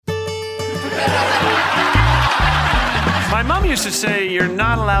My mom used to say you're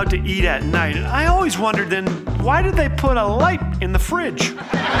not allowed to eat at night, and I always wondered then, why did they put a light in the fridge?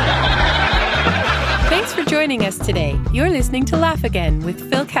 Thanks for joining us today. You're listening to Laugh Again with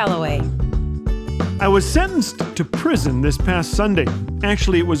Phil Callaway. I was sentenced to prison this past Sunday.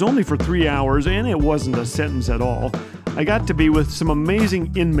 Actually, it was only for 3 hours, and it wasn't a sentence at all. I got to be with some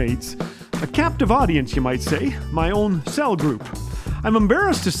amazing inmates. A captive audience, you might say. My own cell group. I'm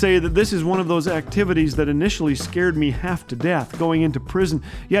embarrassed to say that this is one of those activities that initially scared me half to death, going into prison.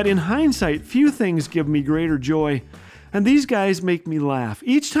 Yet in hindsight, few things give me greater joy. And these guys make me laugh.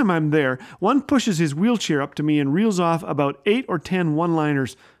 Each time I'm there, one pushes his wheelchair up to me and reels off about 8 or 10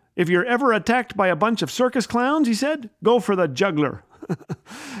 one-liners. If you're ever attacked by a bunch of circus clowns, he said, go for the juggler.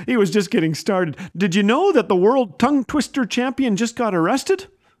 He was just getting started. Did you know that the world tongue twister champion just got arrested?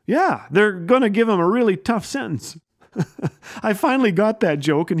 Yeah, they're gonna give him a really tough sentence. I finally got that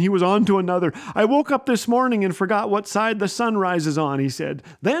joke, and he was on to another. I woke up this morning and forgot what side the sun rises on, he said.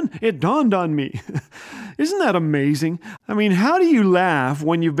 Then it dawned on me. Isn't that amazing? I mean, how do you laugh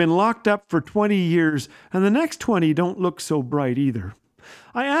when you've been locked up for 20 years and the next 20 don't look so bright either?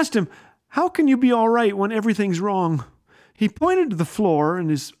 I asked him, how can you be all right when everything's wrong? He pointed to the floor and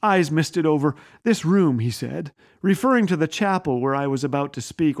his eyes misted over. This room, he said, referring to the chapel where I was about to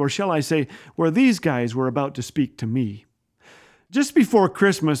speak, or shall I say, where these guys were about to speak to me. Just before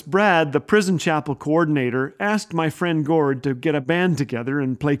Christmas, Brad, the prison chapel coordinator, asked my friend Gord to get a band together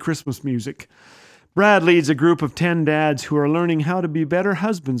and play Christmas music. Brad leads a group of 10 dads who are learning how to be better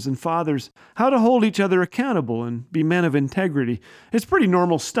husbands and fathers, how to hold each other accountable and be men of integrity. It's pretty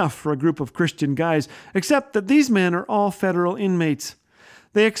normal stuff for a group of Christian guys, except that these men are all federal inmates.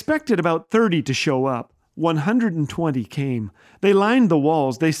 They expected about 30 to show up. 120 came. They lined the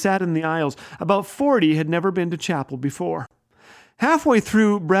walls. They sat in the aisles. About 40 had never been to chapel before. Halfway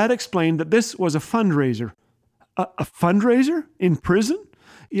through, Brad explained that this was a fundraiser. A fundraiser? In prison?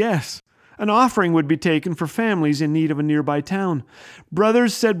 Yes. An offering would be taken for families in need of a nearby town.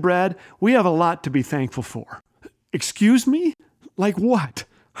 Brothers, said Brad, we have a lot to be thankful for. Excuse me? Like what?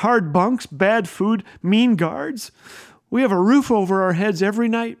 Hard bunks, bad food, mean guards? We have a roof over our heads every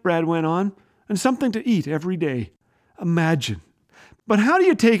night, Brad went on, and something to eat every day. Imagine. But how do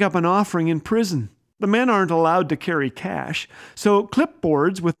you take up an offering in prison? The men aren't allowed to carry cash, so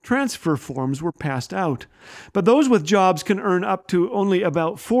clipboards with transfer forms were passed out. But those with jobs can earn up to only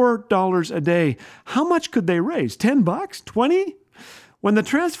about $4 a day. How much could they raise? $10? $20? When the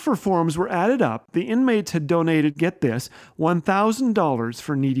transfer forms were added up, the inmates had donated, get this, $1,000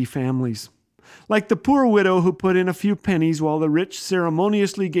 for needy families. Like the poor widow who put in a few pennies while the rich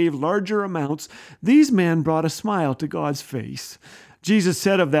ceremoniously gave larger amounts, these men brought a smile to God's face. Jesus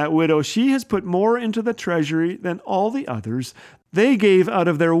said of that widow, she has put more into the treasury than all the others. They gave out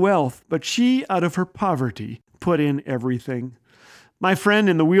of their wealth, but she, out of her poverty, put in everything. My friend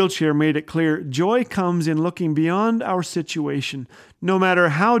in the wheelchair made it clear, joy comes in looking beyond our situation, no matter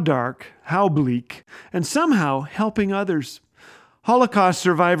how dark, how bleak, and somehow helping others. Holocaust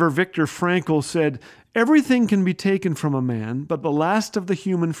survivor Viktor Frankl said, everything can be taken from a man, but the last of the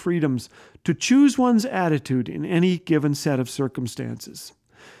human freedoms, to choose one's attitude in any given set of circumstances.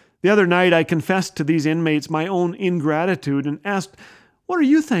 The other night, I confessed to these inmates my own ingratitude and asked, what are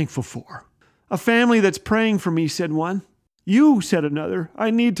you thankful for? A family that's praying for me, said one. You, said another,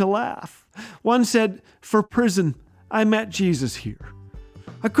 I need to laugh. One said, for prison, I met Jesus here.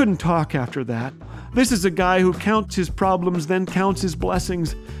 I couldn't talk after that. This is a guy who counts his problems, then counts his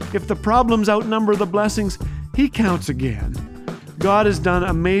blessings. If the problems outnumber the blessings, he counts again. God has done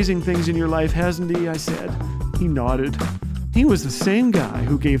amazing things in your life, hasn't he? I said. He nodded. He was the same guy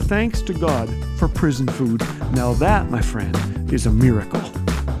who gave thanks to God for prison food. Now that, my friend, is a miracle.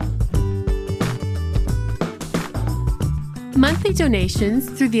 Monthly donations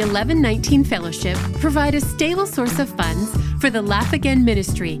through the 1119 Fellowship provide a stable source of funds for the Laugh Again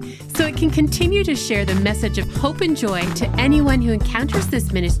ministry, so it can continue to share the message of hope and joy to anyone who encounters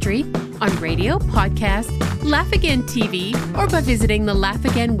this ministry on radio, podcast, Laugh Again TV, or by visiting the Laugh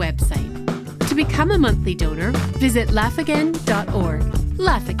Again website. To become a monthly donor, visit laughagain.org.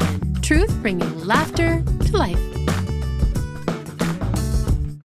 Laugh Again, truth bringing laughter to life.